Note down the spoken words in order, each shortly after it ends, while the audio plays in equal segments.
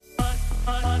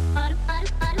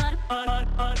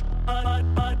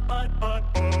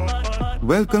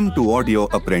Welcome to Audio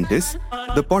Apprentice,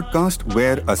 the podcast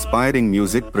where aspiring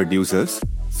music producers,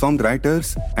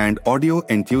 songwriters, and audio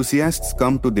enthusiasts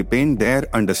come to deepen their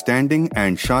understanding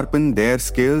and sharpen their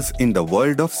skills in the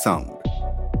world of sound.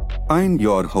 I'm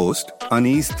your host,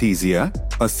 Aneeshthesia,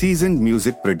 a seasoned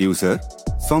music producer,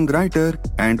 songwriter,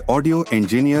 and audio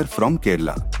engineer from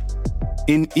Kerala.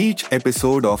 In each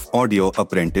episode of Audio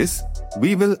Apprentice,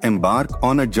 we will embark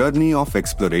on a journey of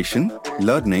exploration,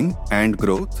 learning, and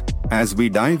growth as we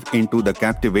dive into the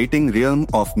captivating realm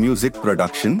of music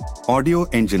production, audio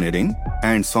engineering,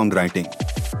 and songwriting.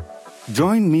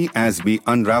 Join me as we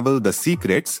unravel the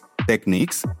secrets,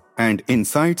 techniques, and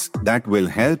insights that will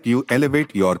help you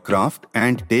elevate your craft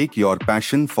and take your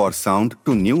passion for sound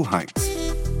to new heights.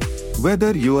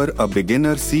 Whether you are a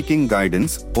beginner seeking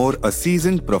guidance or a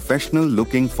seasoned professional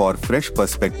looking for fresh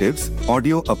perspectives,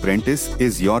 Audio Apprentice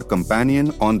is your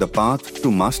companion on the path to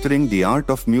mastering the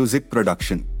art of music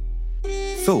production.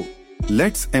 So,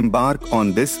 let's embark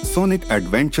on this sonic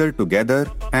adventure together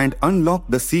and unlock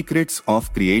the secrets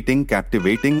of creating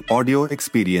captivating audio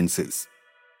experiences.